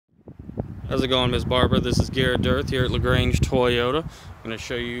How's it going, Miss Barbara? This is Garrett Dearth here at LaGrange Toyota. I'm going to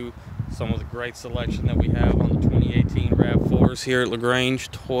show you some of the great selection that we have on the 2018 RAV4s here at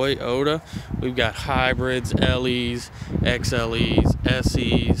LaGrange Toyota. We've got hybrids, LEs, XLEs,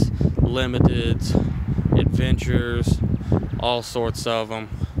 SEs, limiteds, adventures, all sorts of them.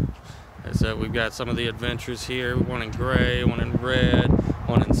 As I said, we've got some of the adventures here, one in gray, one in red,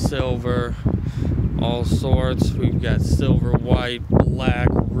 one in silver, all sorts. We've got silver, white, black,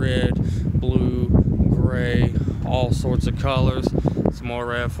 red, blue, gray, all sorts of colors. Some more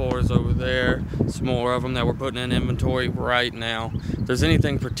RAV4s over there, some more of them that we're putting in inventory right now. If there's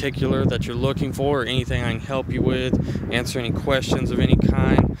anything particular that you're looking for or anything I can help you with, answer any questions of any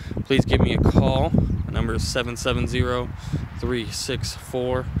kind, please give me a call. My number is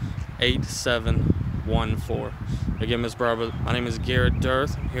 770-364-8714. Again, Ms. Barbara, my name is Garrett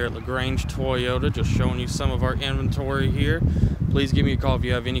Dearth. I'm here at LaGrange Toyota, just showing you some of our inventory here. Please give me a call if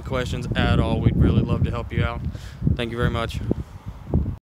you have any questions at all. We'd really love to help you out. Thank you very much.